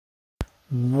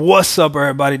What's up,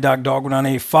 everybody?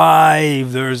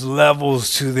 Dog985. There's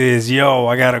levels to this. Yo,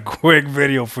 I got a quick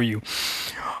video for you.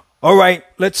 All right,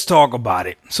 let's talk about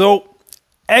it. So,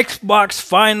 Xbox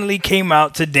finally came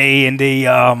out today, and they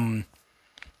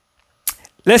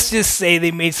let's just say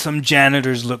they made some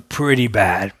janitors look pretty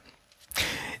bad.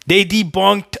 They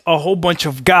debunked a whole bunch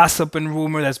of gossip and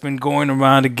rumor that's been going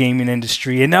around the gaming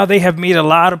industry. And now they have made a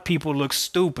lot of people look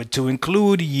stupid, to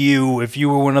include you, if you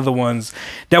were one of the ones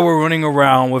that were running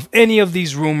around with any of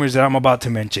these rumors that I'm about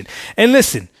to mention. And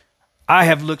listen, I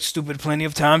have looked stupid plenty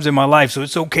of times in my life, so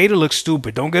it's okay to look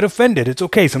stupid. Don't get offended. It's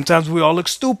okay. Sometimes we all look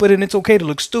stupid, and it's okay to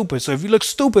look stupid. So if you look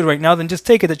stupid right now, then just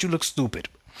take it that you look stupid.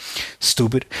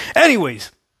 Stupid. Anyways.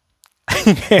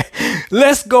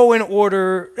 Let's go in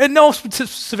order, in no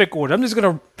specific order. I'm just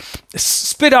going to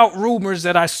spit out rumors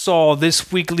that I saw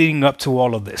this week leading up to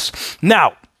all of this.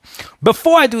 Now,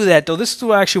 before I do that, though, this is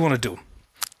what I actually want to do.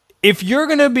 If you're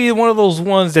going to be one of those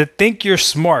ones that think you're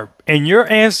smart and your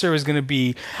answer is going to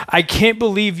be, I can't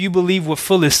believe you believe what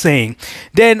Phil is saying,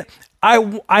 then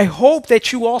I hope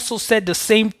that you also said the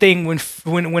same thing when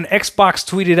Xbox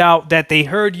tweeted out that they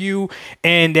heard you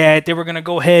and that they were gonna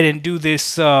go ahead and do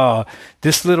this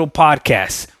this little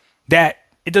podcast. That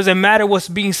it doesn't matter what's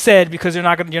being said because you're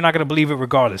not gonna believe it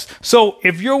regardless. So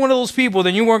if you're one of those people,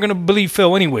 then you weren't gonna believe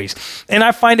Phil anyways. And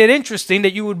I find it interesting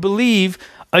that you would believe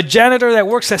a janitor that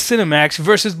works at Cinemax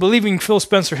versus believing Phil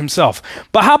Spencer himself.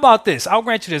 But how about this? I'll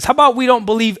grant you this. How about we don't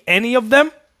believe any of them?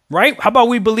 Right? How about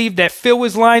we believe that Phil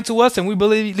is lying to us and we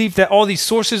believe that all these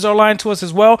sources are lying to us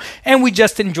as well and we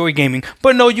just enjoy gaming?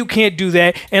 But no, you can't do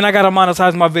that and I got to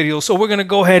monetize my videos. So we're going to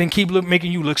go ahead and keep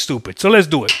making you look stupid. So let's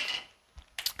do it.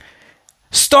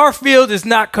 Starfield is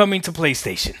not coming to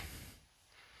PlayStation.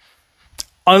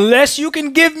 Unless you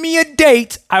can give me a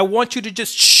date, I want you to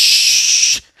just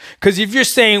shh. Because if you're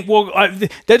saying, well,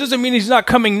 that doesn't mean he's not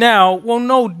coming now. Well,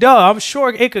 no, duh. I'm sure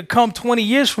it could come 20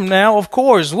 years from now. Of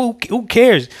course. Who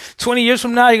cares? 20 years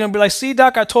from now, you're going to be like, see,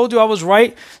 Doc, I told you I was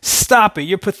right. Stop it.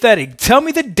 You're pathetic. Tell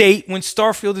me the date when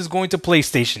Starfield is going to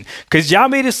PlayStation. Because y'all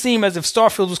made it seem as if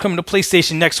Starfield was coming to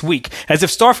PlayStation next week. As if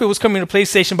Starfield was coming to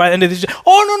PlayStation by the end of this year.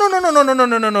 Oh,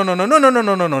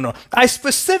 no. I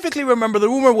specifically remember the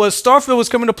rumor was Starfield was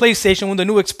coming to PlayStation when the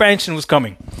new expansion was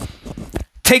coming.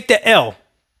 Take the L.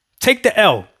 Take the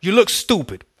L. You look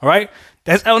stupid. All right.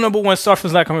 That's L number one.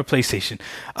 Starfield's not coming to PlayStation.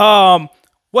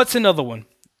 What's another one?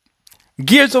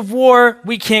 Gears of War.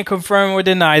 We can't confirm or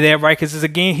deny that, right? Because it's a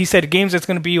game. He said games that's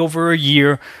going to be over a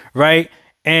year, right?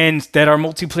 And that are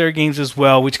multiplayer games as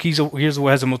well, which Gears of War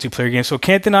has a multiplayer game. So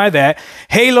can't deny that.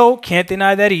 Halo, can't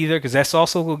deny that either, because that's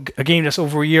also a game that's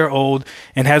over a year old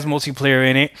and has multiplayer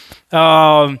in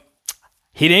it.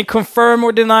 He didn't confirm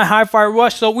or deny Hi-Fi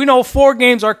Rush. So we know 4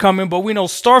 games are coming, but we know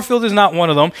Starfield is not one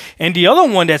of them. And the other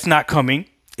one that's not coming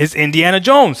is Indiana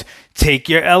Jones. Take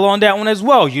your L on that one as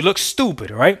well. You look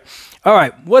stupid, right? All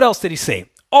right. What else did he say?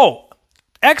 Oh,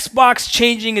 Xbox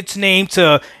changing its name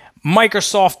to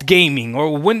Microsoft Gaming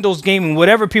or Windows Gaming,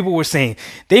 whatever people were saying.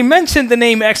 They mentioned the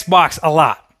name Xbox a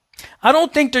lot. I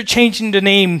don't think they're changing the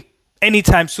name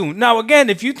anytime soon. Now, again,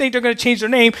 if you think they're going to change their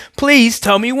name, please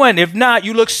tell me when. If not,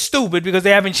 you look stupid because they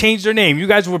haven't changed their name. You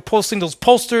guys were posting those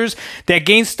posters that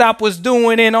GameStop was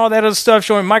doing and all that other stuff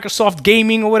showing Microsoft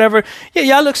Gaming or whatever. Yeah,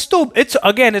 y'all look stupid. It's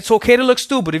okay to look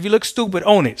stupid. If you look stupid,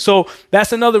 own it. So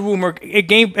that's another rumor.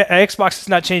 Xbox is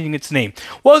not changing its name.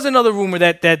 What was another rumor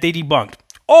that they debunked?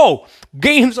 Oh,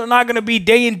 games are not going to be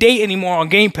day and date anymore on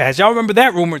Game Pass. Y'all remember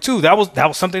that rumor too. That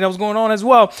was something that was going on as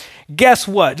well. Guess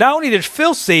what? Not only did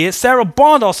Phil say it, Sarah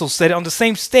Bond also said it on the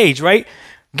same stage, right?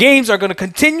 Games are going to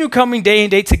continue coming day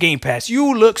and date to Game Pass.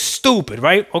 You look stupid,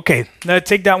 right? Okay, let's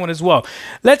take that one as well.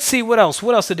 Let's see what else.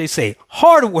 What else did they say?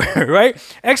 Hardware, right?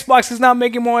 Xbox is not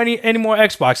making any more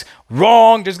Xbox.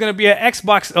 Wrong. There's going to be an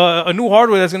Xbox, a new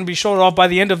hardware that's going to be shown off by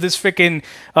the end of this freaking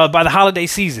by the holiday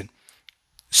season.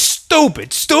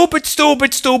 Stupid. I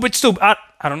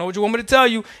don't know what you want me to tell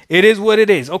you. It is what it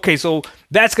is. Okay, so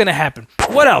that's going to happen.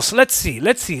 What else? Let's see. Is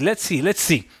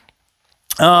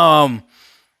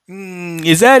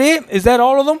that it? Is that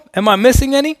all of them? Am I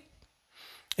missing any?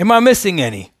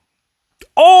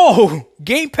 Oh,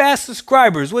 Game Pass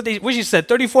subscribers. What she said?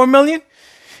 34 million?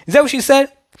 Is that what she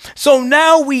said? So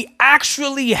now we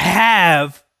actually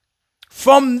have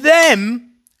from them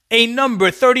a number,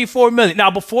 34 million.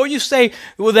 Now, before you say,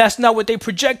 well, that's not what they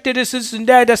projected, this and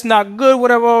that, that's not good,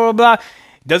 whatever, blah, blah, blah.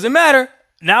 Doesn't matter.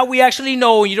 Now we actually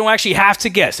know, you don't actually have to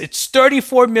guess. It's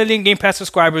 34 million Game Pass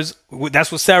subscribers.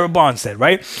 That's what Sarah Bond said,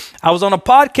 right? I was on a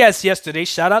podcast yesterday.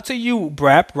 Shout out to you,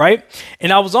 Brap, right?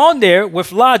 And I was on there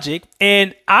with Logic,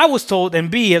 and I was told, and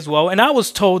B as well, and I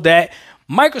was told that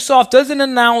Microsoft doesn't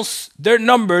announce their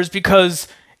numbers because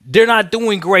they're not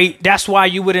doing great. That's why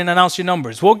you wouldn't announce your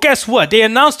numbers. Well, guess what? They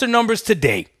announced their numbers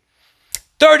today.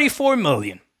 34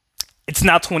 million. It's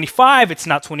not 25. It's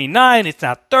not 29. It's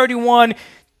not 31.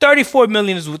 34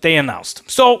 million is what they announced.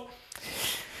 So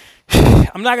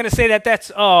I'm not going to say that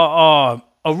that's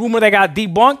a rumor that got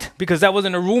debunked because that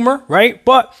wasn't a rumor, right?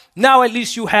 But now at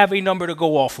least you have a number to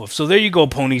go off of. So there you go,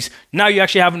 ponies. Now you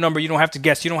actually have a number. You don't have to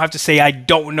guess. You don't have to say, I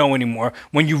don't know anymore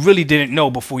when you really didn't know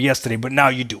before yesterday, but now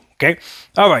you do, okay?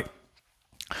 All right.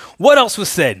 What else was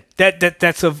said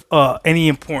that's of any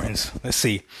importance? Let's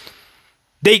see.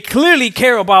 They clearly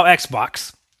care about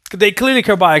Xbox. They clearly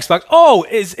care about Xbox. Oh,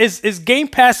 is Game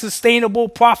Pass sustainable,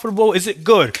 profitable? Is it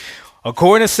good?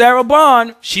 According to Sarah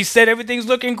Bond, she said everything's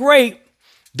looking great.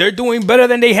 They're doing better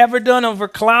than they ever done over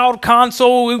cloud,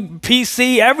 console,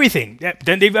 PC, everything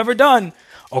than they've ever done,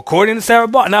 according to Sarah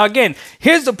Bond. Now, again,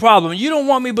 here's the problem. You don't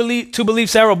want me to believe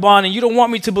Sarah Bond, and you don't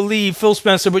want me to believe Phil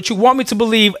Spencer, but you want me to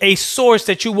believe a source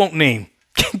that you won't name.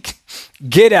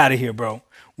 Get out of here, bro.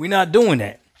 We're not doing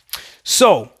that.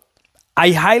 So,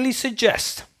 I highly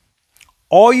suggest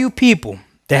all you people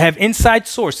that have inside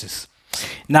sources,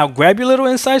 now grab your little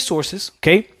inside sources,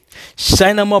 okay?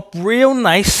 Shine them up real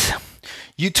nice.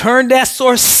 You turn that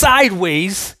source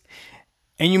sideways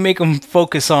and you make them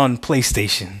focus on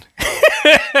PlayStation.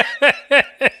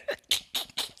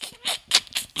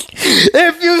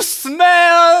 If you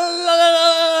smell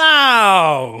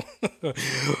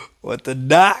what the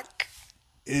doc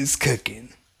is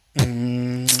cooking.